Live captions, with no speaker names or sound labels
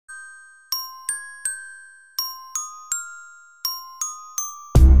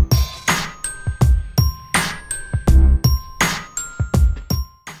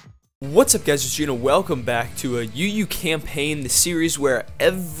What's up, guys? It's Gino. Welcome back to a UU campaign, the series where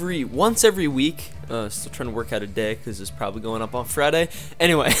once every week, still trying to work out a day because it's probably going up on Friday.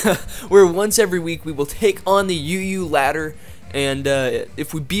 Anyway, where once every week we will take on the UU ladder, and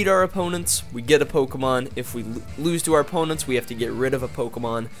if we beat our opponents, we get a Pokemon. If we lose to our opponents, we have to get rid of a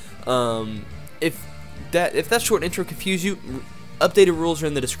Pokemon. If that short intro confused you, updated rules are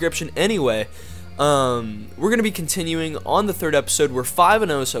in the description. Anyway. We're going to be continuing on the third episode. We're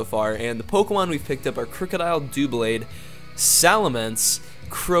 5-0 so far, and the Pokemon we've picked up are Crocodile, Doublade, Salamence,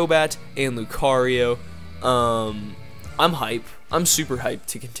 Crobat, and Lucario. I'm hype. I'm super hyped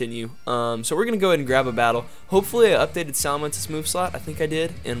to continue. So we're going to go ahead and grab a battle. Hopefully I updated Salamence's moveslot. I think I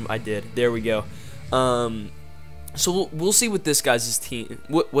did, and I did. There we go. So we'll see what this guy's team,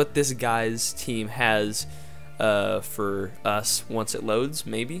 what this guy's team has for us once it loads,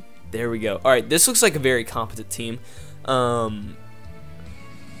 maybe. There we go. Alright, this looks like a very competent team. I'm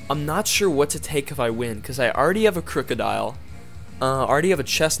not sure what to take if I win, because I already have a Crocodile. Already have a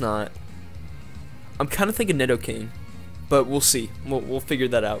Chestnut. I'm kind of thinking Nidoking, but we'll see. We'll figure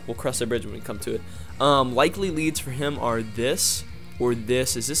that out. We'll cross that bridge when we come to it. Likely leads for him are this or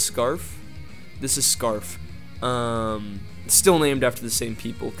this. Is this Scarf? This is Scarf. Still named after the same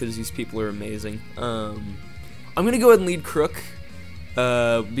people, because these people are amazing. I'm going to go ahead and lead Crook.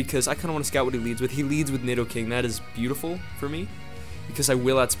 Because I kind of want to scout what he leads with. He leads with Nidoking. That is beautiful for me, because I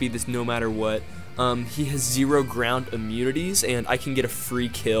will outspeed this no matter what. He has 0 ground immunities, and I can get a free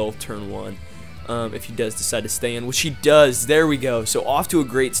kill turn 1 if he does decide to stay in, which he does. There we go. So off to a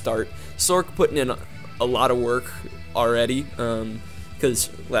great start. Sork putting in a lot of work already, because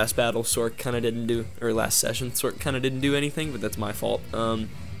last battle Sork kind of didn't do, or last session Sork kind of didn't do anything, but that's my fault.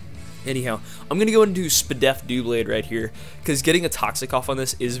 Anyhow, I'm going to go and do Spadef Doublade right here, because getting a Toxic off on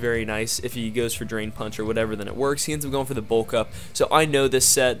this is very nice. If he goes for Drain Punch or whatever, then it works. He ends up going for the Bulk Up, so I know this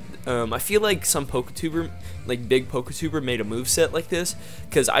set. I feel like some Poketuber, like big Poketuber, made a move set like this,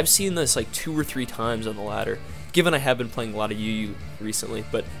 because I've seen this like 2 or 3 times on the ladder, given I have been playing a lot of UU recently.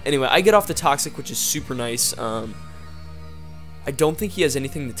 But anyway, I get off the Toxic, which is super nice. I don't think he has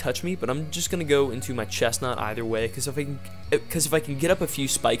anything to touch me, but I'm just gonna go into my Chestnut either way, because if I can get up a few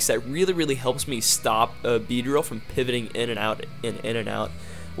spikes, that really helps me stop Beedrill from pivoting in and out,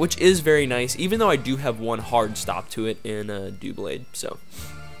 which is very nice. Even though I do have one hard stop to it in Doublade, so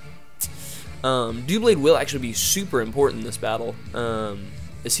Doublade will actually be super important in this battle,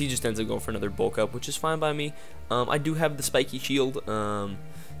 as he just ends up going for another Bulk Up, which is fine by me. I do have the Spiky Shield.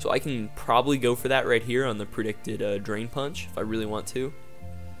 So I can probably go for that right here on the predicted Drain Punch if I really want to.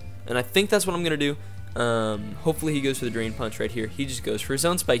 And I think that's what I'm going to do. Hopefully he goes for the Drain Punch right here. He just goes for his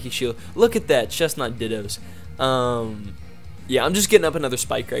own Spiky Shield. Look at that, Chestnut Dittos. Yeah, I'm just getting up another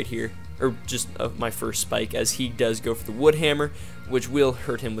Spike right here. Or just my first Spike, as he does go for the Wood Hammer, which will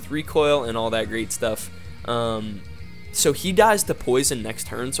hurt him with Recoil and all that great stuff. So he dies to Poison next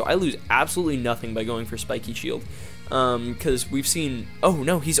turn, so I lose absolutely nothing by going for Spiky Shield. Because we've seen... Oh,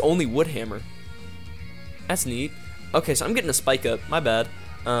 no, he's only Wood Hammer. That's neat. Okay, so I'm getting a Spike Up. My bad.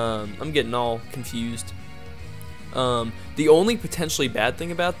 I'm getting all confused. The only potentially bad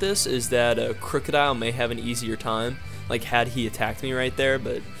thing about this is that Crocodile may have an easier time, like had he attacked me right there,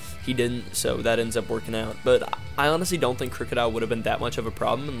 but he didn't, so that ends up working out. But I honestly don't think Crocodile would have been that much of a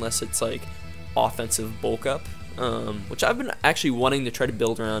problem unless it's like offensive Bulk Up, which I've been actually wanting to try to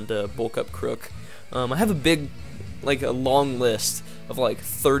build around Bulk Up Crook. I have a long list of like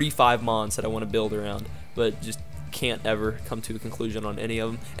 35 mons that I want to build around, but just can't ever come to a conclusion on any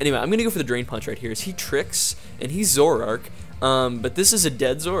of them. Anyway, I'm gonna go for the Drain Punch right here, as he tricks, and he's Zoroark, but this is a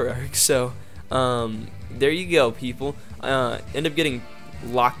dead Zoroark, so there you go, people. End up getting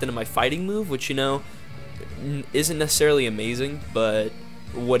locked into my fighting move, which, you know, isn't necessarily amazing, but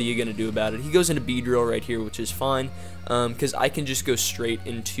what are you gonna do about it? He goes into Beedrill right here, which is fine, because I can just go straight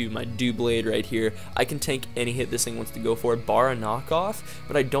into my Doublade right here. I can tank any hit this thing wants to go for, bar a knockoff,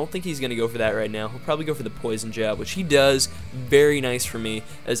 but I don't think he's gonna go for that right now. He'll probably go for the Poison Jab, which he does. Very nice for me,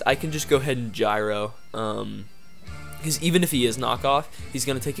 as I can just go ahead and Gyro, because even if he is knockoff, he's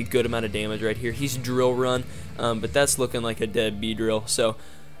gonna take a good amount of damage right here. He's Drill Run, but that's looking like a dead Beedrill. So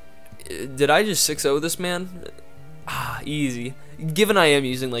did I just 6-0 this man? Easy, given I am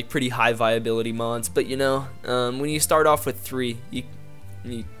using like pretty high viability mons, but you know, when you start off with 3, you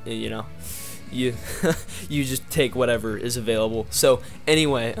know, you just take whatever is available. So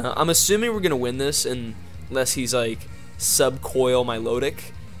anyway, I'm assuming we're gonna win this unless he's like sub-coil my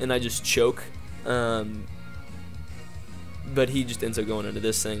Lodic and I just choke, but he just ends up going into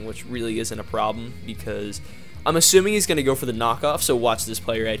this thing, which really isn't a problem, because I'm assuming he's going to go for the knockoff, so watch this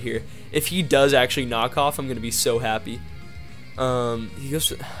play right here. If he does actually knock off, I'm going to be so happy. He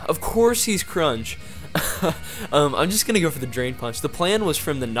goes, of course he's Crunch. I'm just gonna go for the Drain Punch. The plan was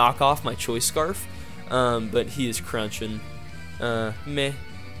from the knockoff my Choice Scarf, but he is Crunch, and meh,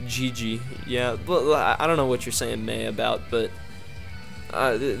 GG. Yeah, well, I don't know what you're saying meh about, but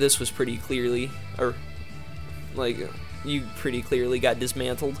this was pretty clearly, or like, you pretty clearly got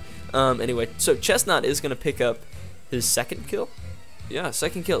dismantled. Anyway, so Chestnut is gonna pick up his second kill. Yeah,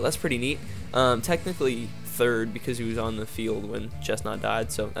 second kill. That's pretty neat. Technically third because he was on the field when Chestnut died,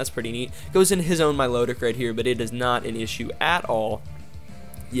 so that's pretty neat. Goes into his own Milotic right here, but it is not an issue at all.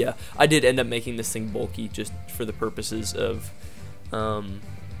 Yeah, I did end up making this thing bulky just for the purposes of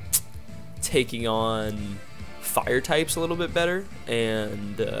taking on fire types a little bit better,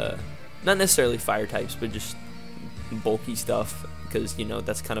 and not necessarily fire types, but just bulky stuff, because, you know,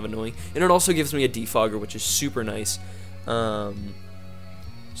 that's kind of annoying. And it also gives me a defogger, which is super nice.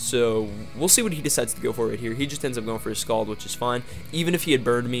 So we'll see what he decides to go for right here. He just ends up going for his Scald, which is fine. Even if he had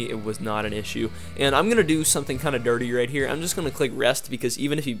burned me, it was not an issue. And I'm going to do something kind of dirty right here. I'm just going to click rest, because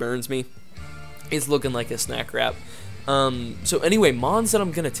even if he burns me, it's looking like a snack wrap. So anyway, Mons that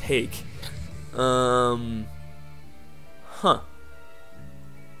I'm going to take.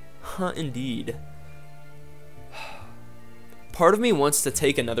 Indeed. Part of me wants to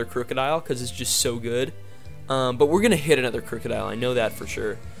take another Crocodile because it's just so good. But we're going to hit another Crocodile. I know that for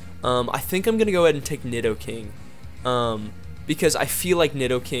sure. I think I'm going to go ahead and take Nidoking. Because I feel like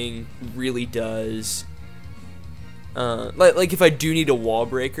Nidoking really does... like if I do need a wall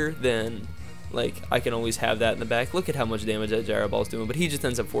breaker, then like I can always have that in the back. Look at how much damage that Gyro Ball is doing. But he just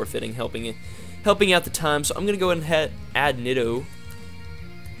ends up forfeiting, helping out the time. So I'm going to go ahead and add Nidoking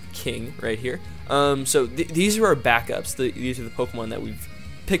right here. So these are our backups. These are the Pokemon that we've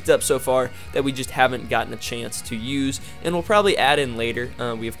picked up so far that we just haven't gotten a chance to use, and we'll probably add in later.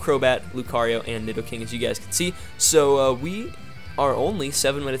 We have Crobat, Lucario, and Nidoking, as you guys can see. So we are only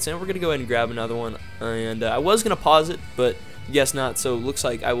 7 minutes in. We're going to go ahead and grab another one, and I was going to pause it, but guess not. So it looks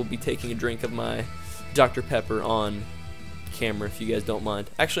like I will be taking a drink of my Dr. Pepper on camera, if you guys don't mind.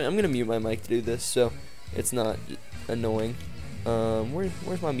 Actually, I'm going to mute my mic to do this so it's not annoying.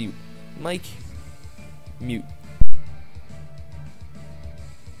 Where's my mute? Mic, mute.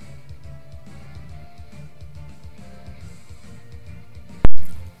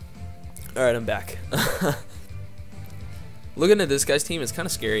 Alright, I'm back. Looking at this guy's team, it's kind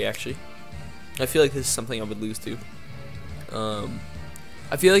of scary, actually. I feel like this is something I would lose to.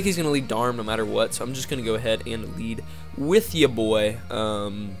 I feel like he's going to lead Darm no matter what, so I'm just going to go ahead and lead with ya boy,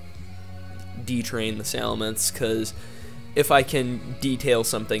 D-Train the Salamence, because if I can detail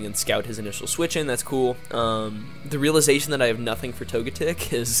something and scout his initial switch in, that's cool. The realization that I have nothing for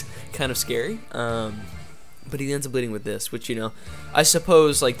Togetic is kind of scary. But he ends up leading with this, which, you know, I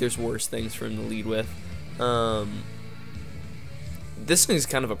suppose, like, there's worse things for him to lead with. This thing's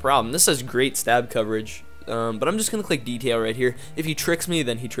kind of a problem. This has great stab coverage, but I'm just going to click Detail right here. If he tricks me,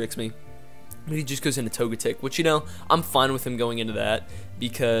 then he tricks me. But he just goes into Togetic, which, you know, I'm fine with him going into that,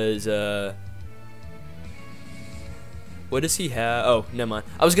 because, what does he have? Oh, never mind.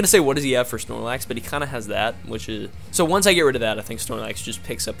 I was going to say, what does he have for Snorlax, but he kind of has that, which is... So once I get rid of that, I think Snorlax just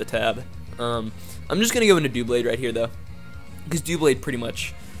picks up the tab. I'm just going to go into Doublade right here, though, because Doublade pretty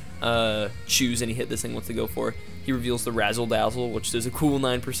much chews any hit this thing wants to go for. He reveals the Razzle Dazzle, which does a cool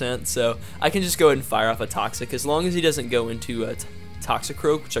 9%, so I can just go ahead and fire off a Toxic, as long as he doesn't go into a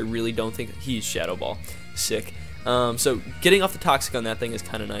Toxicroak, which I really don't think. He's Shadow Ball. Sick. So getting off the Toxic on that thing is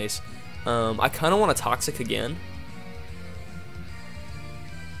kind of nice. I kind of want a Toxic again,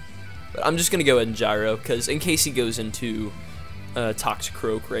 but I'm just going to go ahead and Gyro, because in case he goes into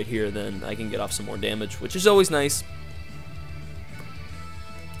Toxicroak right here, then I can get off some more damage, which is always nice.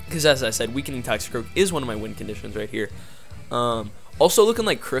 Because as I said, weakening Toxicroak is one of my win conditions right here. Also looking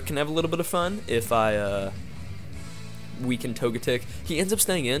like Crook can have a little bit of fun if I weaken Togetic. He ends up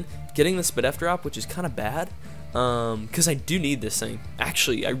staying in, getting the Spadef drop, which is kind of bad. Because I do need this thing.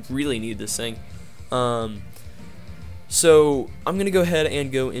 Actually, I really need this thing. So I'm going to go ahead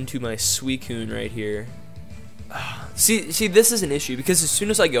and go into my Suicune right here. See, this is an issue, because as soon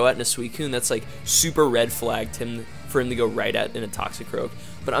as I go out in a Suicune, that's like super red flagged for him to go right at in a Toxicroak.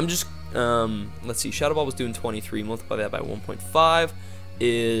 But I'm just, let's see, Shadow Ball was doing 23, multiply that by 1.5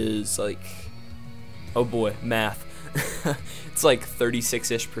 is like, oh boy, math. It's like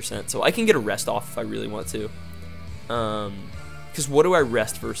 36-ish%, so I can get a rest off if I really want to. Because what do I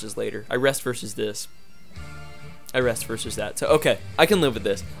rest versus later? I rest versus this. I rest versus that. So, okay, I can live with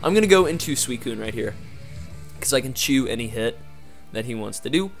this. I'm going to go into Suicune right here, because I can chew any hit that he wants to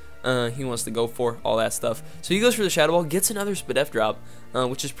do. He wants to go for all that stuff. So he goes for the Shadow Ball, gets another Spadef drop,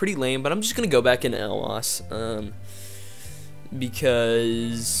 which is pretty lame, but I'm just going to go back into Elmas.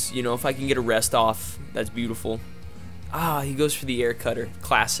 because, you know, if I can get a rest off, that's beautiful. Ah, he goes for the air cutter.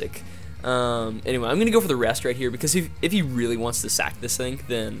 Classic. Anyway, I'm going to go for the rest right here, because if he really wants to sack this thing,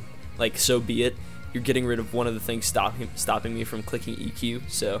 then, like, so be it. You're getting rid of one of the things stopping me from clicking EQ.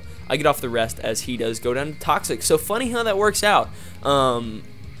 So I get off the rest as he does go down to Toxic. So funny how that works out. You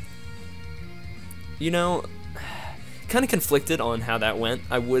know, kind of conflicted on how that went.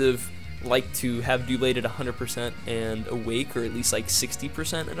 I would have liked to have Doublade at 100% and Awake, or at least like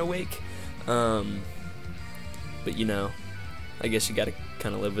 60% and Awake. But you know, I guess you gotta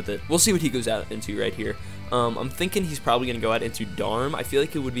kind of live with it. We'll see what he goes out into right here. I'm thinking he's probably going to go out into Darm. I feel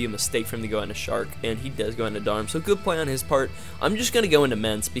like it would be a mistake for him to go into Shark, and he does go into Darm, so good play on his part. I'm just going to go into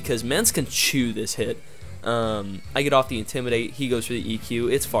Mence, because Mence can chew this hit. I get off the Intimidate, he goes for the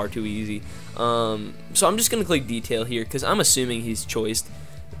EQ, it's far too easy. So I'm just going to click Detail here, because I'm assuming he's choiced,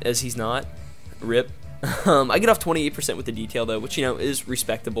 as he's not. Rip. I get off 28% with the Detail, though, which, you know, is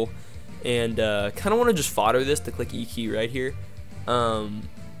respectable. And kind of want to just fodder this to click EQ right here.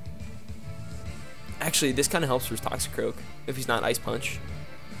 Actually, this kind of helps for Toxic Croak if he's not Ice Punch.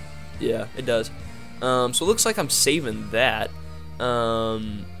 Yeah, it does. So it looks like I'm saving that.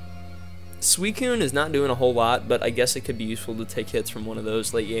 Suicune is not doing a whole lot, but I guess it could be useful to take hits from one of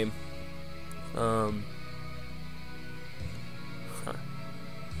those late game.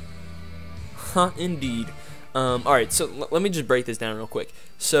 Indeed. Alright, so let me just break this down real quick.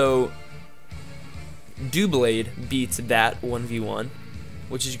 So, Doublade beats that 1v1,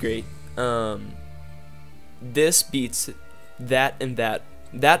 which is great. This beats that and that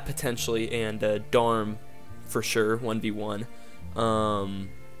potentially, and Darm for sure 1v1.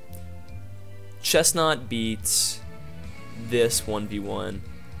 Chestnut beats this 1v1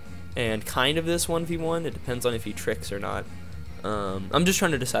 and kind of this 1v1. It depends on if he tricks or not. I'm just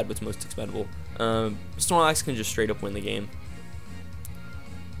trying to decide what's most expendable. Snorlax can just straight up win the game.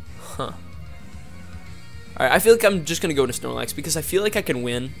 Alright, I feel like I'm just going to go into Snorlax because I feel like I can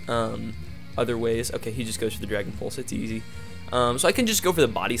win other ways. Okay, he just goes for the Dragon Pulse. It's easy. So I can just go for the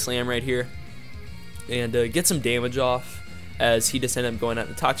Body Slam right here and get some damage off as he just ended up going out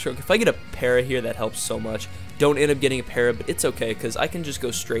in the Toxic. If I get a Para here, that helps so much. Don't end up getting a Para, but it's okay because I can just go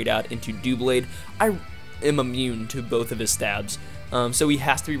straight out into Doublade. I am immune to both of his stabs. So he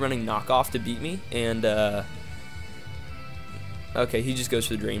has to be running Knockoff to beat me. And, okay, he just goes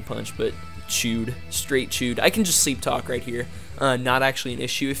for the Drain Punch, but chewed, straight chewed. I can just Sleep Talk right here. Not actually an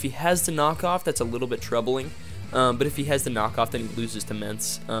issue. If he has the Knockoff, that's a little bit troubling. But if he has the Knockoff, then he loses to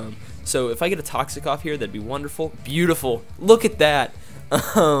Mence. So if I get a Toxic off here, that'd be wonderful. Beautiful. Look at that.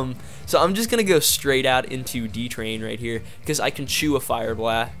 So I'm just going to go straight out into D-Train right here because I can chew a Fire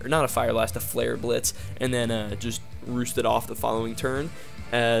Blast, or not a Fire Blast, a Flare Blitz, and then just roost it off the following turn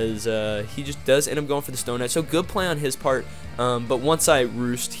as he just does end up going for the Stone Edge. So good play on his part, but once I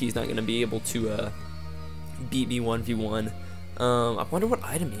roost, he's not going to be able to beat me 1v1. I wonder what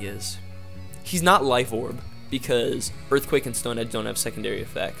item he is. He's not Life Orb because Earthquake and Stone Edge don't have secondary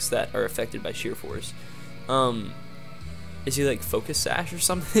effects that are affected by Sheer Force. Is he like Focus Sash or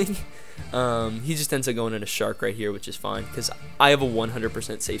something? He just ends up going into Shark right here, which is fine because I have a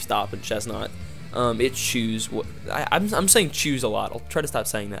 100% safe stop in Chestnut. It chews. I'm saying choose a lot. I'll try to stop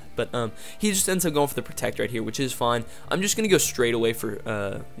saying that. But he just ends up going for the Protect right here, which is fine. I'm just going to go straight away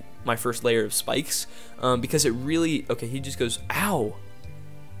for my first layer of spikes because it really... Okay, he just goes, ow!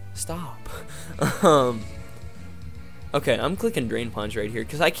 Stop. Okay, I'm clicking Drain Punch right here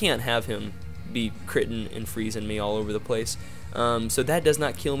because I can't have him be critting and freezing me all over the place. So that does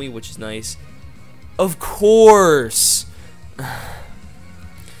not kill me, which is nice. Of course!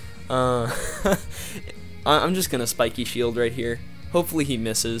 I'm just gonna Spiky Shield right here. Hopefully he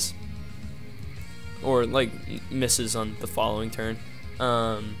misses. Or, like, misses on the following turn.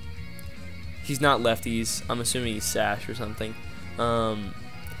 He's not lefties. I'm assuming he's Sash or something.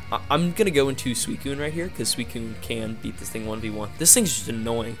 I'm gonna go into Suicune right here because Suicune can beat this thing 1v1. This thing's just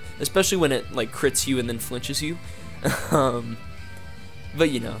annoying, especially when it like crits you and then flinches you. But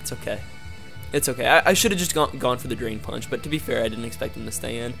you know, it's okay. It's okay. I should have just gone for the Drain Punch, but to be fair, I didn't expect him to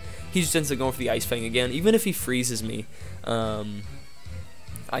stay in. He just ends up going for the Ice Fang again. Even if he freezes me,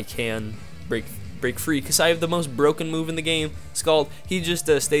 I can break free because I have the most broken move in the game, Scald. He just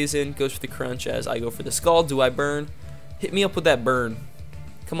stays in, goes for the Crunch as I go for the Scald. Do I burn? Hit me up with that burn.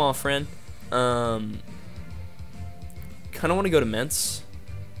 Come on, friend. Kind of want to go to Mence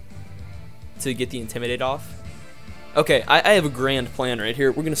to get the Intimidate off. Okay, I have a grand plan right here.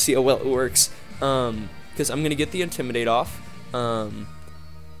 We're going to see how well it works. Because I'm going to get the Intimidate off.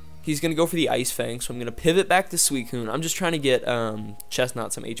 He's going to go for the Ice Fang, so I'm going to pivot back to Suicune. I'm just trying to get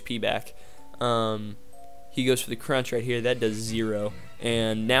Chestnut some HP back. He goes for the crunch right here. That does 0.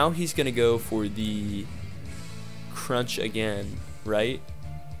 And now he's going to go for the crunch again, right?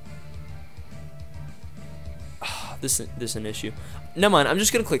 Oh, this is an issue. Never mind. I'm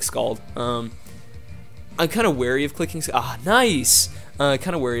just going to click Scald. I'm kind of wary of clicking. Nice.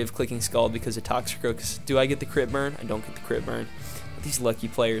 Kind of wary of clicking Scald because of Toxicroak. Do I get the crit burn? I don't get the crit burn. These lucky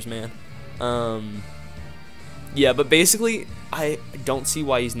players, man. Yeah, but basically, I don't see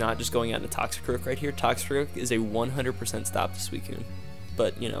why he's not just going out into Toxicroak right here. Toxicroak is a 100% stop to Suicune.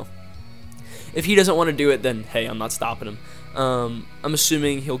 But, you know, if he doesn't want to do it, then, hey, I'm not stopping him. I'm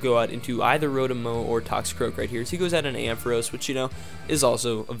assuming he'll go out into either Rotom-Mow or Toxicroak right here. So he goes out into Ampharos, which, you know, is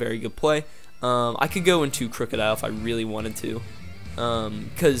also a very good play. I could go into Crocodile if I really wanted to,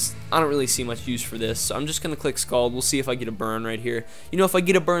 because I don't really see much use for this. So I'm just going to click Scald. We'll see if I get a burn right here. You know, if I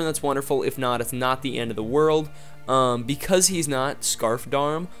get a burn, that's wonderful. If not, it's not the end of the world. Because he's not Scarf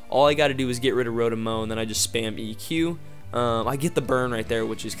Darm, all I got to do is get rid of Rotom-Mow, and then I just spam EQ. I get the burn right there,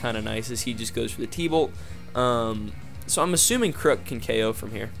 which is kind of nice, as he just goes for the T-Bolt. So I'm assuming Crook can KO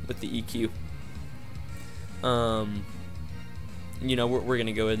from here with the EQ. You know, we're going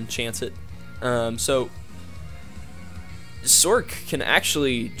to go ahead and chance it. So Sork can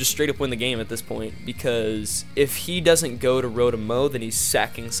actually just straight up win the game at this point, because if he doesn't go to Rotom-Mow, then he's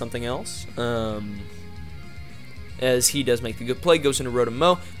sacking something else. As he does make the good play, goes into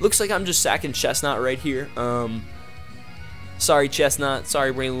Rotom-Mow. Looks like I'm just sacking Chestnut right here. Sorry, Chestnut.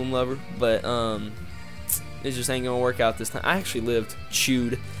 Sorry, Breloom Lover. But it just ain't going to work out this time. I actually lived.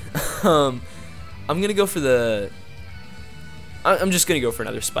 Chewed. I'm going to go for the... I'm just going to go for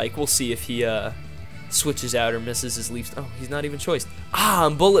another Spike. We'll see if he switches out or misses his leaf. Oh, he's not even choiced.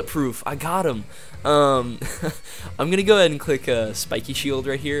 I'm bulletproof. I got him. I'm going to go ahead and click Spiky Shield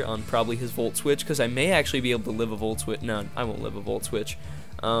right here on probably his Volt Switch, because I may actually be able to live a Volt Switch. No, I won't live a Volt Switch.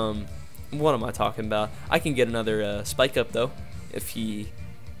 What am I talking about? I can get another Spike Up, though, if he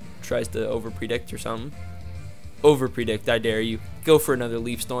tries to over-predict or something. Over-predict, I dare you. Go for another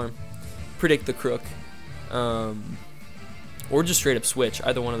Leaf Storm. Predict the Crook. Or just straight up switch.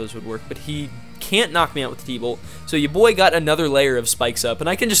 Either one of those would work. But he can't knock me out with the T-Bolt. So your boy got another layer of spikes up. And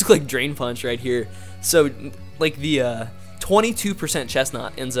I can just click Drain Punch right here. So, like, the 22%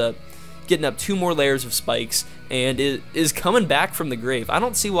 Chestnut ends up getting up 2 more layers of spikes. And it is coming back from the grave. I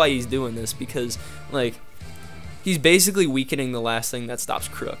don't see why he's doing this. Because, like, he's basically weakening the last thing that stops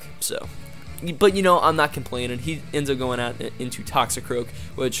Crook. So, but, you know, I'm not complaining. He ends up going out into Toxicroak,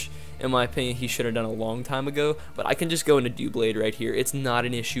 which... in my opinion, he should have done a long time ago, but I can just go into Doublade right here. It's not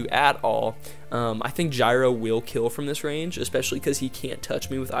an issue at all. I think Gyro will kill from this range, especially because he can't touch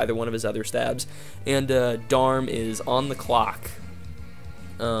me with either one of his other stabs. And Darm is on the clock,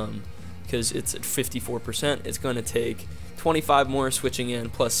 because it's at 54%. It's going to take 25 more switching in,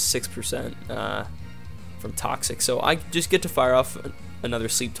 plus 6% from Toxic. So I just get to fire off another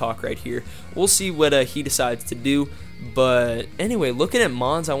Sleep Talk right here. We'll see what he decides to do. But anyway, looking at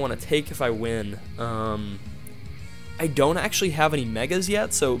Mons I want to take if I win. I don't actually have any Megas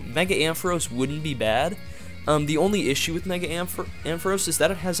yet, so Mega Ampharos wouldn't be bad. The only issue with Mega Ampharos is that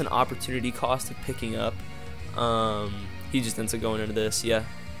it has an opportunity cost of picking up. He just ends up going into this, yeah.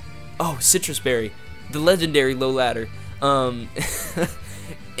 Oh, Citrus Berry, the legendary low ladder.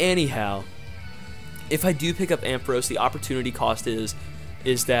 Anyhow, if I do pick up Ampharos, the opportunity cost is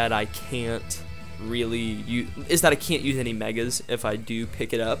that I can't I can't use any Megas if I do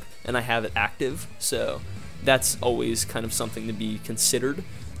pick it up and I have it active. So that's always kind of something to be considered.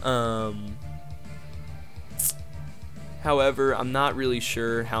 However, I'm not really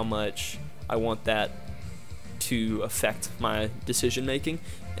sure how much I want that to affect my decision making,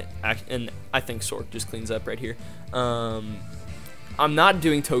 and I think Sork just cleans up right here. I'm not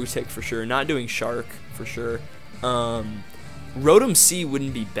doing Togetic for sure, not doing Shark for sure. Rotom C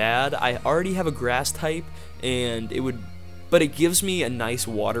wouldn't be bad. I already have a grass type, and but it gives me a nice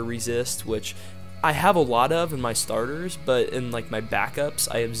water resist, which I have a lot of in my starters, but in like my backups,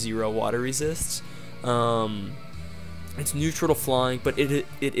 I have 0 water resists. It's neutral to flying, but it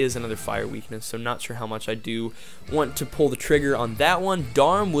is another fire weakness, so not sure how much I do want to pull the trigger on that one.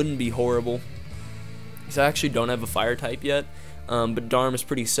 Darm wouldn't be horrible, because I actually don't have a fire type yet, but Darm is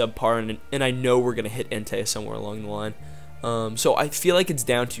pretty subpar, and I know we're going to hit Entei somewhere along the line. So I feel like it's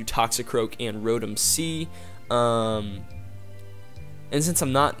down to Toxicroak and Rotom C, and since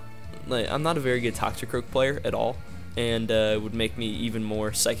I'm not a very good Toxicroak player at all, and it would make me even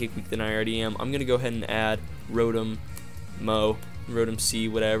more Psychic weak than I already am, I'm gonna go ahead and add Rotom-Mow, Rotom C,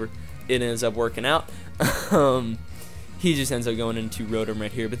 whatever. It ends up working out. He just ends up going into Rotom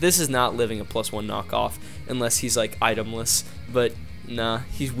right here, but this is not living a +1 knockoff unless he's like itemless. But Nah,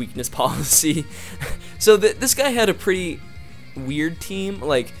 he's weakness policy. So this guy had a pretty weird team.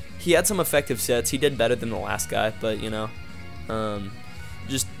 Like, he had some effective sets. He did better than the last guy, but you know,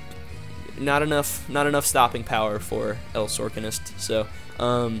 just not enough stopping power for El Sorkinist. So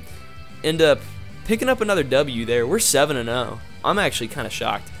end up picking up another W there. We're 7-0. I'm actually kind of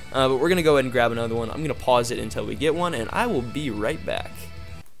shocked, but we're gonna go ahead and grab another one. I'm gonna pause it until we get one, and I will be right back.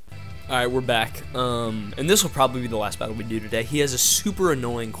 Alright, we're back, and this will probably be the last battle we do today. He has a super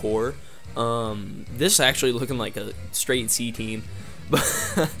annoying core. This is actually looking like a straight C team.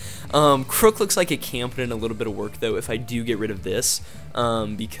 Crook looks like it can put in a little bit of work, though, if I do get rid of this,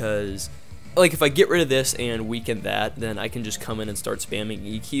 because, like, if I get rid of this and weaken that, then I can just come in and start spamming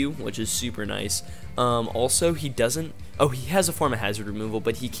EQ, which is super nice. Also, he doesn't... Oh, he has a form of hazard removal,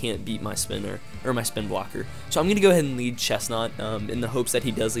 but he can't beat my spinner, or my spin blocker. So I'm going to go ahead and lead Chestnut, in the hopes that he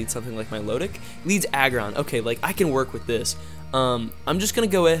does lead something like my Lodic. Leads Aggron. Okay, like, I can work with this. I'm just going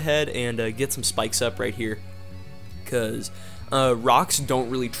to go ahead and get some spikes up right here, because rocks don't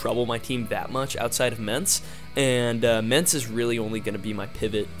really trouble my team that much outside of Mence, and Mence is really only going to be my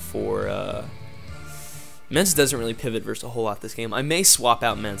pivot for... Mence doesn't really pivot versus a whole lot this game. I may swap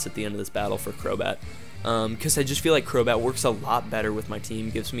out Mence at the end of this battle for Crobat, because I just feel like Crobat works a lot better with my team,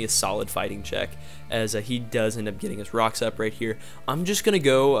 gives me a solid fighting check, as he does end up getting his rocks up right here. I'm just going to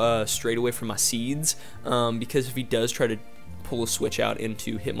go straight away for my seeds, because if he does try to pull a switch out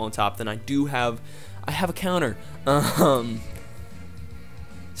into Hitmontop, then I have a counter.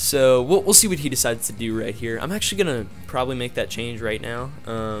 So we'll see what he decides to do right here. I'm actually going to probably make that change right now,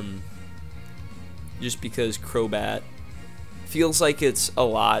 just because Crobat feels like it's a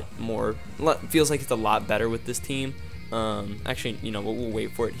lot better with this team. Actually, you know, we'll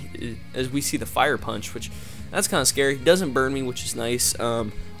wait for it as we see the Fire Punch, which that's kind of scary. Doesn't burn me, which is nice.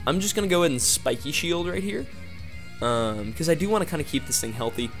 I'm just gonna go ahead and Spiky Shield right here, because I do want to kind of keep this thing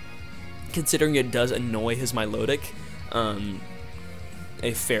healthy, considering it does annoy his Milotic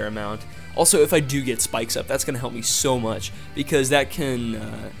a fair amount. Also, if I do get spikes up, that's gonna help me so much, because that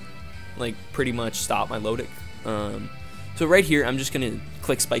can like pretty much stop my Lodic. So right here, I'm just going to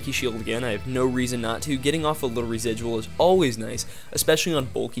click Spiky Shield again. I have no reason not to. Getting off a little residual is always nice, especially on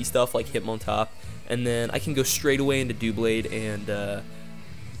bulky stuff like Hitmontop. And then I can go straight away into Doublade and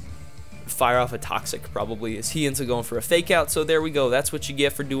fire off a Toxic, probably, as he ends up going for a Fake Out. So there we go. That's what you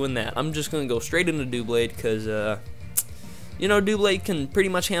get for doing that. I'm just going to go straight into Doublade because, you know, Doublade can pretty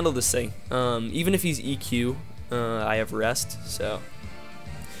much handle this thing. Even if he's EQ, I have Rest, so...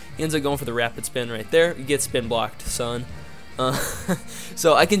 He ends up going for the Rapid Spin right there. You get spin blocked, son.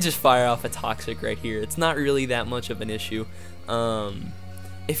 So I can just fire off a Toxic right here. It's not really that much of an issue.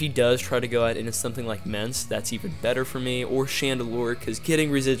 If he does try to go out into something like Mence, that's even better for me, or Chandelure, because getting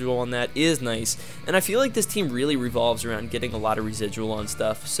residual on that is nice. And I feel like this team really revolves around getting a lot of residual on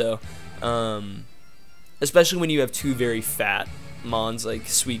stuff. So, especially when you have two very fat Mons like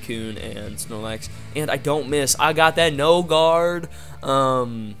Suicune and Snorlax, and I don't miss. I got that no guard.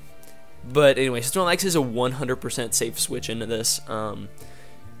 But anyway, Snorlax is a 100% safe switch into this.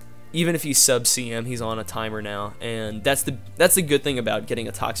 Even if he's sub CM, he's on a timer now, and that's the good thing about getting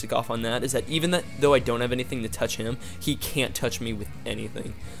a Toxic off on that, is that even though I don't have anything to touch him, he can't touch me with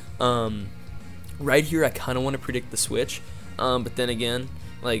anything. Right here, I kind of want to predict the switch, but then again,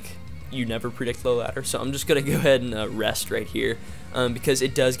 like, you never predict low ladder, so I'm just gonna go ahead and rest right here, because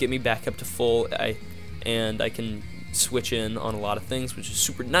it does get me back up to full, and I can switch in on a lot of things, which is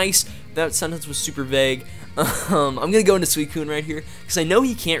super nice. That sentence was super vague. I'm gonna go into Suicune right here because I know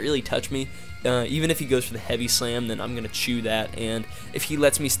he can't really touch me. Even if he goes for the heavy slam, then I'm gonna chew that, and if he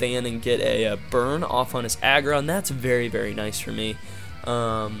lets me stay in and get a burn off on his aggro, that's very, very nice for me,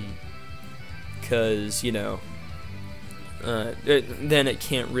 because, you know, then it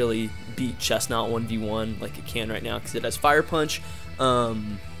can't really beat Chestnut 1v1 like it can right now because it has Fire Punch.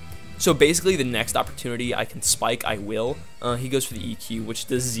 So basically the next opportunity I can spike, I will. He goes for the EQ, which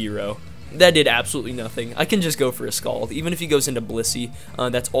does 0. That did absolutely nothing. I can just go for a Scald. Even if he goes into Blissey,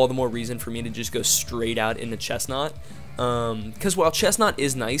 that's all the more reason for me to just go straight out into Chestnut. Because while Chestnut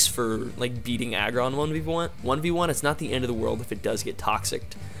is nice for like beating Aggron 1v1, it's not the end of the world if it does get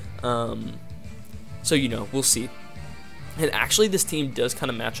Toxiced. So, you know, we'll see. And actually, this team does kind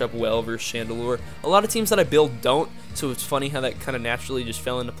of match up well versus Chandelure. A lot of teams that I build don't, so it's funny how that kind of naturally just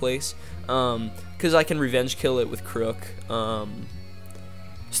fell into place. Because I can revenge kill it with Crook.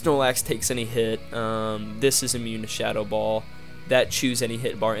 Snorlax takes any hit. This is immune to Shadow Ball. That chews any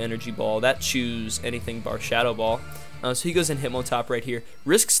hit bar Energy Ball. That chews anything bar Shadow Ball. So he goes in Hitmontop right here.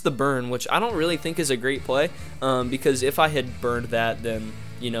 Risks the burn, which I don't really think is a great play. Because if I had burned that, then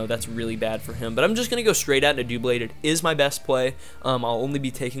that's really bad for him. But I'm just going to go straight out into Doublade. It is my best play. I'll only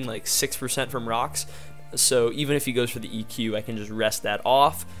be taking like 6% from rocks. So even if he goes for the EQ, I can just rest that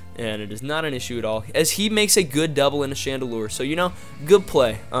off, and it is not an issue at all, as he makes a good double in a Chandelure. So, good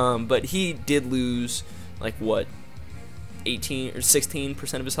play. But he did lose, like, what, 18 or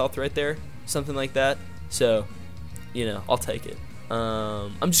 16% of his health right there? Something like that. So, I'll take it.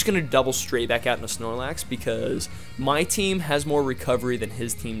 I'm just going to double straight back out into Snorlax because my team has more recovery than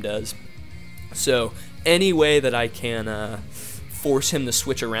his team does. So any way that I can force him to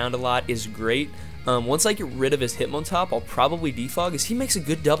switch around a lot is great. Once I get rid of his Hitmontop, I'll probably defog, as he makes a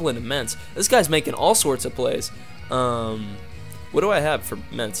good double into Ments. This guy's making all sorts of plays. What do I have for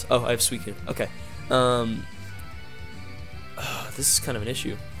Ments? Oh, I have Suicune. Okay. This is kind of an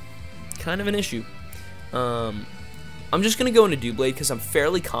issue. I'm just going to go into Doublade because I'm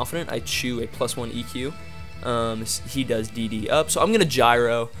fairly confident I chew a +1 EQ. He does DD up, so I'm going to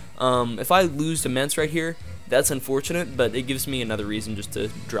Gyro. If I lose to Ments right here, that's unfortunate, but it gives me another reason just to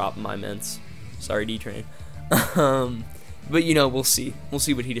drop my Ments. Sorry, D-Train. But, we'll see. We'll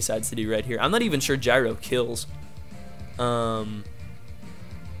see what he decides to do right here. I'm not even sure Gyro kills. But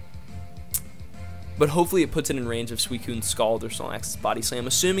hopefully it puts it in range of Suicune's Scald or Snorlax's Body Slam,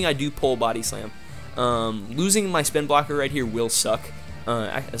 assuming I do pull Body Slam. Losing my spin blocker right here will suck,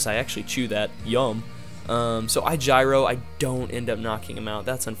 as I actually chew that. Yum. So I Gyro. I don't end up knocking him out.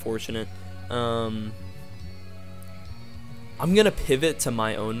 That's unfortunate. I'm going to pivot to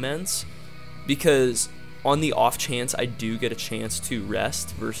my own Ments, because on the off chance I do get a chance to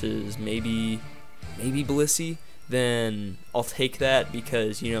rest versus maybe Blissey, then I'll take that,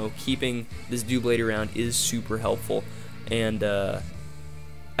 because, keeping this Doublade around is super helpful. And,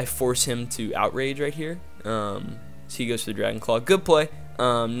 I force him to Outrage right here. So he goes for the Dragon Claw. Good play.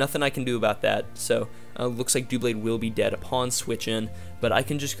 Nothing I can do about that. So looks like Doublade will be dead upon switch in, but I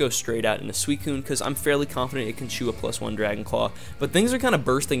can just go straight out into Suicune because I'm fairly confident it can chew a +1 Dragon Claw. But things are kind of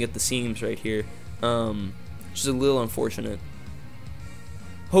bursting at the seams right here, which is a little unfortunate.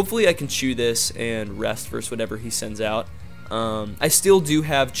 Hopefully I can chew this and rest versus whatever he sends out. I still do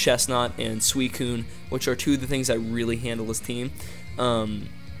have Chestnut and Suicune, which are two of the things that really handle his team.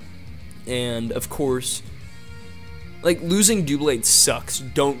 And of course, like, losing Doublade sucks,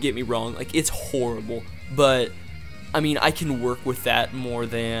 don't get me wrong, like, it's horrible, but I mean, I can work with that more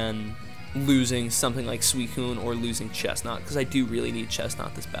than losing something like Suicune or losing Chestnut, because I do really need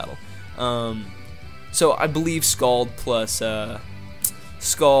Chestnut this battle. So I believe Scald plus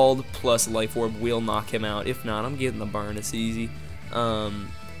Life Orb will knock him out. If not, I'm getting the burn. It's easy.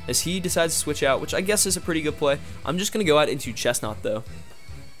 As he decides to switch out, which I guess is a pretty good play. I'm just going to go out into Chestnut, though.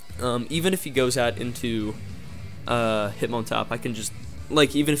 Even if he goes out into Hitmontop, I can just,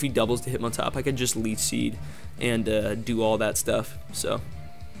 like, even if he doubles to Hitmontop, I can just Leech Seed and do all that stuff. So,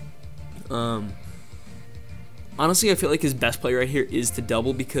 honestly, I feel like his best play right here is to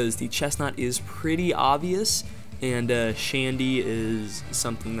double, because the Chestnut is pretty obvious, and Shandy is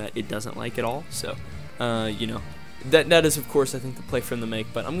something that it doesn't like at all. So, that is, of course, I think the play for him to make,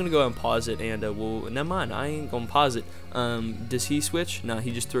 but I'm going to go ahead and pause it, and we'll, never mind, I ain't going to pause it. Does he switch? No,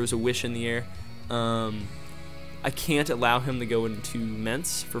 he just throws a Wish in the air. I can't allow him to go into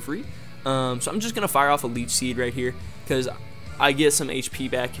Ments for free, so I'm just going to fire off a Leech Seed right here, because I get some HP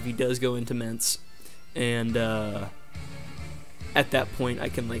back if he does go into Ments, and at that point I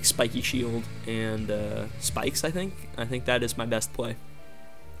can, like, Spiky Shield and Spikes, I think that is my best play.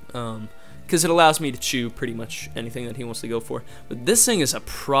 Because it allows me to chew pretty much anything that he wants to go for. But this thing is a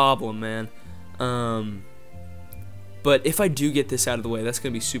problem, man. But if I do get this out of the way, that's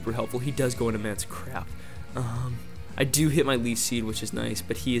going to be super helpful. He does go into Ments. Crap. I do hit my Leech Seed, which is nice,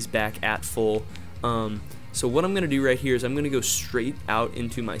 but he is back at full. So what I'm going to do right here is I'm going to go straight out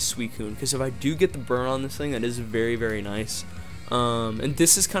into my Suicune, because if I do get the burn on this thing, that is very, very nice. And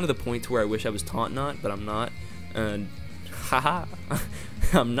this is kind of the point to where I wish I was Taunt Knot, but I'm not. And haha,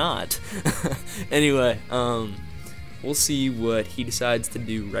 I'm not. Anyway, we'll see what he decides to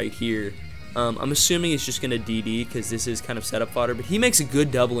do right here. I'm assuming he's just going to DD, because this is kind of setup fodder, but he makes a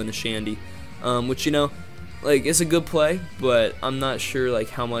good double into Shandy, which, like, it's a good play, but I'm not sure, like,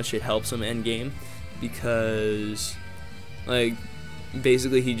 how much it helps him end game, because, like,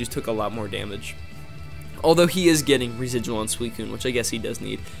 basically he just took a lot more damage. Although he is getting residual on Suicune, which I guess he does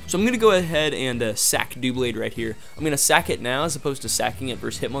need. So I'm going to go ahead and sack Doublade right here. I'm going to sack it now as opposed to sacking it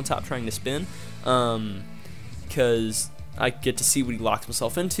versus Hitmontop trying to spin, because I get to see what he locks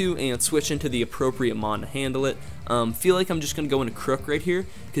himself into and switch into the appropriate mon to handle it. Feel like I'm just going to go into Crook right here,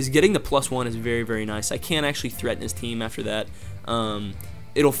 because getting the +1 is very, very nice. I can't actually threaten his team after that.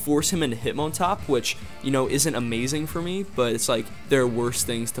 it'll force him into Hitmontop, which, you know, isn't amazing for me, but it's like there are worse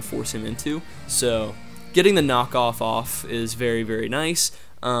things to force him into. So getting the knockoff off is very, very nice,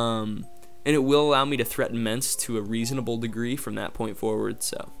 and it will allow me to threaten Mence to a reasonable degree from that point forward,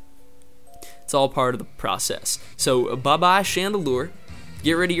 so it's all part of the process. So bye-bye Chandelure,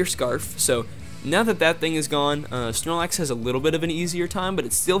 get rid of your Scarf. So now that that thing is gone, Snorlax has a little bit of an easier time, but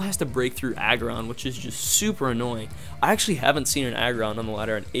it still has to break through Aggron, which is just super annoying. I actually haven't seen an Aggron on the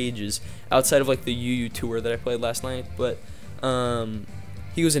ladder in ages, outside of like the UU tour that I played last night, but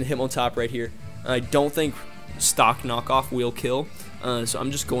he was in Hitmontop right here. I don't think stock knockoff will kill, so I'm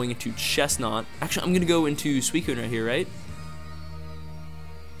just going into Chestnut. Actually, I'm going to go into Suicune right here, right?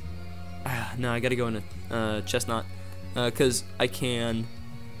 No, I got to go into Chestnut, because I can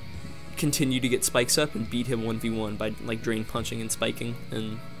continue to get spikes up and beat him 1v1 by like drain punching and spiking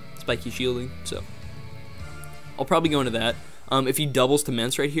and spiky shielding. So I'll probably go into that. If he doubles to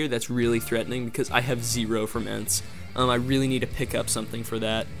Mence right here, that's really threatening because I have 0 for Mence. I really need to pick up something for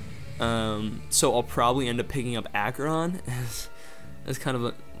that. So I'll probably end up picking up Aggron as kind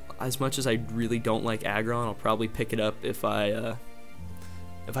of as much as I really don't like Aggron, I'll probably pick it up if I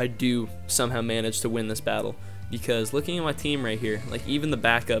do somehow manage to win this battle. Because looking at my team right here, like even the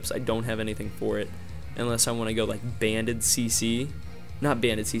backups, I don't have anything for it. Unless I want to go like Banded CC. Not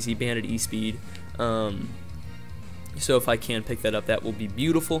Banded CC, Banded E-Speed. So if I can pick that up, that will be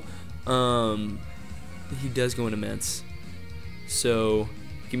beautiful. He does go into Mence. So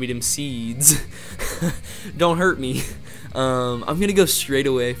give me them seeds. Don't hurt me. I'm going to go straight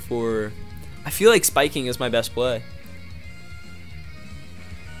away for... I feel like spiking is my best play.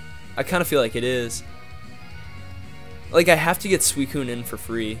 I kind of feel like it is. Like, I have to get Suicune in for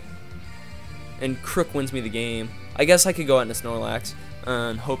free. And Crook wins me the game. I guess I could go out into Snorlax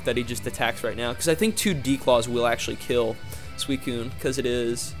and hope that he just attacks right now. Because I think 2 D-Claws will actually kill Suicune. Because it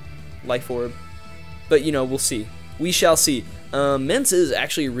is Life Orb. But, you know, we'll see. We shall see. Mence is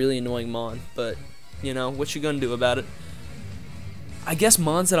actually a really annoying Mon. But, you know, what you gonna do about it? I guess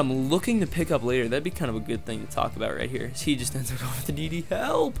Mons that I'm looking to pick up later, that'd be kind of a good thing to talk about right here. He just ends up going with the DD.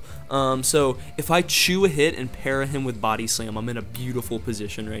 Help! So if I chew a hit and para him with Body Slam, I'm in a beautiful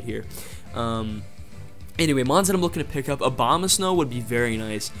position right here. Anyway, Mons that I'm looking to pick up, Abomasnow would be very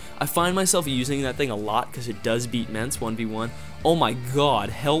nice. I find myself using that thing a lot because it does beat Mence 1v1. Oh my god,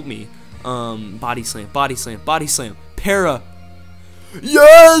 help me. Body Slam, Body Slam, Body Slam, para.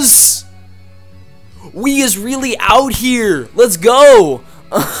 Yes! We is really out here. Let's go.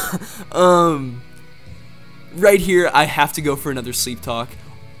 Right here, I have to go for another Sleep Talk.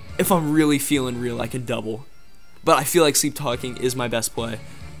 If I'm really feeling real, I can double. But I feel like Sleep Talking is my best play.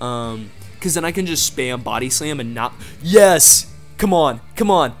 Because then I can just spam Body Slam and not... Yes! Come on, come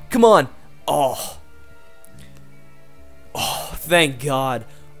on, come on. Oh. Oh, thank God.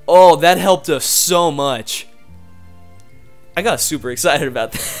 Oh, that helped us so much. I got super excited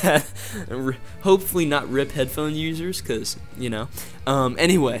about that. Hopefully not rip headphone users, because, you know.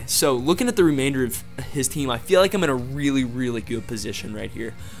 Anyway, so looking at the remainder of his team, I feel like I'm in a really, really good position right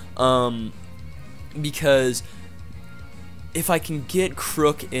here. Because if I can get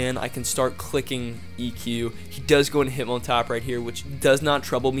Crook in, I can start clicking EQ. He does go into Hitmontop right here, which does not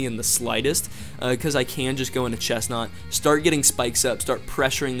trouble me in the slightest, because I can just go into Chestnut, start getting spikes up, start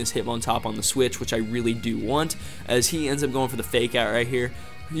pressuring this Hitmontop on the switch, which I really do want, as he ends up going for the fake out right here.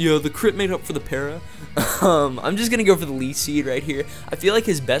 Yo, the crit made up for the para. I'm just going to go for the Leech Seed right here. I feel like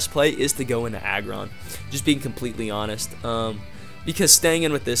his best play is to go into Aggron, just being completely honest. Because staying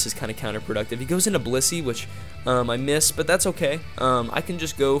in with this is kind of counterproductive. He goes into Blissey, which I miss, but that's okay. I can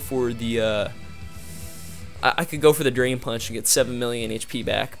just go for the... I could go for the Drain Punch and get 7 million HP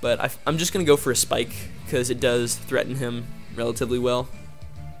back, but I'm just going to go for a Spike, because it does threaten him relatively well.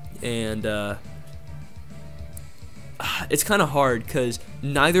 And it's kind of hard, because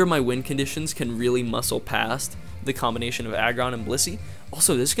neither of my win conditions can really muscle past the combination of Aggron and Blissey.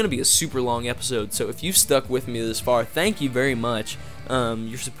 Also, this is going to be a super long episode, so if you've stuck with me this far, thank you very much.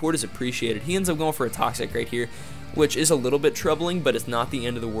 Your support is appreciated. He ends up going for a Toxic right here, which is a little bit troubling, but it's not the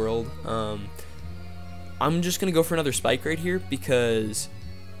end of the world. I'm just going to go for another Spike right here, because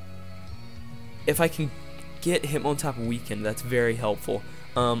if I can get Hitmontop weakened, that's very helpful.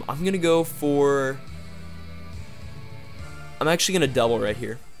 I'm going to go for... I'm actually going to double right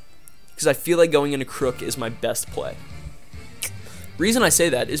here, because I feel like going into Crook is my best play. Reason I say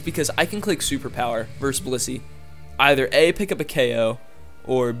that is because I can click Superpower versus Blissey. Either A, pick up a KO,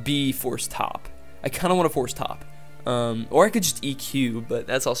 or B, force top. I kind of want to force top. Or I could just EQ, but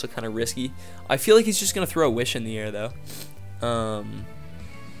that's also kind of risky. I feel like he's just going to throw a Wish in the air, though.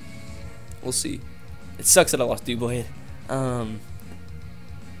 We'll see. It sucks that I lost Doublade.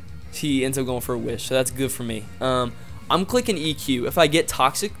 he ends up going for a wish, so that's good for me. I'm clicking EQ. If I get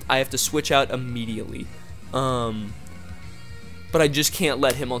toxic, I have to switch out immediately. But I just can't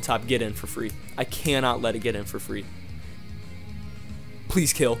let him on top get in for free. I cannot let it get in for free.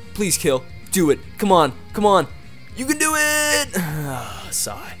 Please kill. Please kill. Do it. Come on. Come on. You can do it!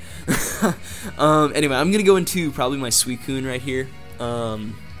 Sigh. Anyway, I'm gonna go into probably my Suicune right here. I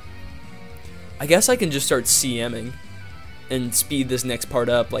guess I can just start CMing and speed this next part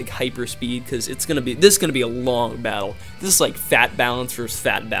up, like hyper speed, because this is gonna be a long battle. This is like fat balance versus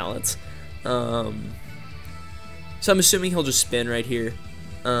fat balance. So I'm assuming he'll just spin right here.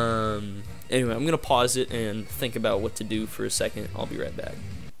 Anyway, I'm gonna pause it and think about what to do for a second. I'll be right back.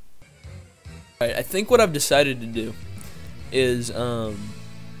 Alright, I think what I've decided to do is I'm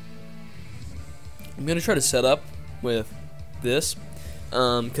gonna try to set up with this.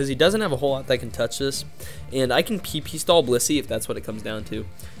 Because he doesn't have a whole lot that can touch this, and I can PP stall Blissey if that's what it comes down to.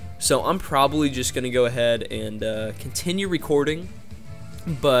 So I'm probably just going to go ahead and continue recording,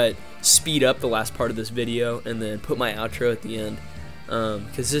 but speed up the last part of this video and then put my outro at the end,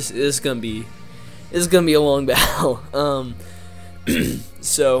 because this is going to be a long battle.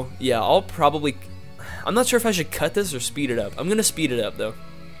 So yeah, I'm not sure if I should cut this or speed it up. I'm going to speed it up though.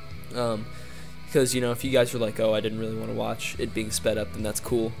 Because, you know, if you guys were like, oh, I didn't really want to watch it being sped up, then that's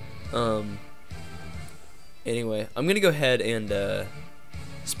cool. Anyway, I'm going to go ahead and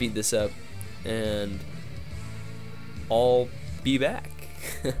speed this up, and I'll be back.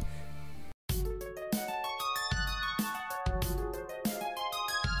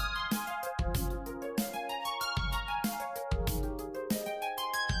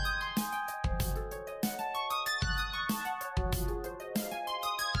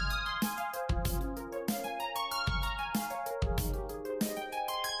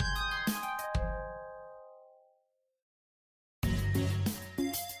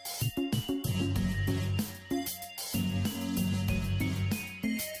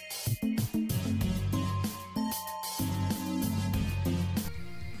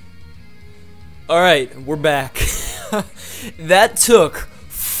 Alright, we're back. That took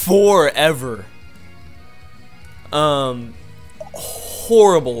forever.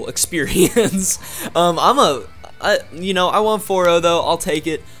 Horrible experience. I want 4-0 though, I'll take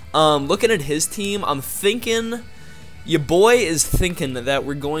it. Looking at his team, I'm thinking, your boy is thinking that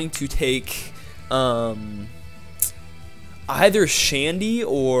we're going to take either Shandy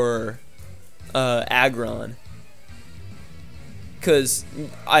or Aggron. Because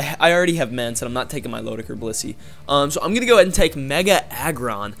I already have Ments, and I'm not taking my Lodic or Blissey. So I'm going to go ahead and take Mega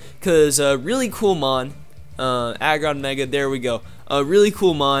Aggron, because really cool mon. Aggron Mega, there we go. Really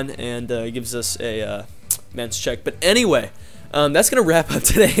cool mon, and gives us a Ments check. But anyway, that's going to wrap up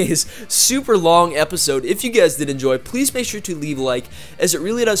today's super long episode. If you guys did enjoy, please make sure to leave a like, as it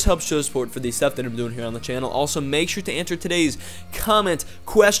really does help show support for the stuff that I'm doing here on the channel. Also, make sure to answer today's comment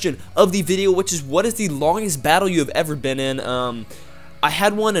question of the video, which is, what is the longest battle you have ever been in? I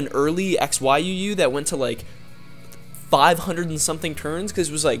had one in early XYUU that went to like 500 and something turns, because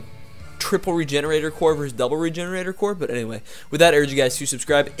it was like triple regenerator core versus double regenerator core. But anyway, with that, I urge you guys to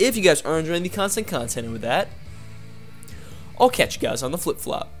subscribe if you guys are enjoying the constant content, and with that, I'll catch you guys on the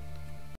flip-flop.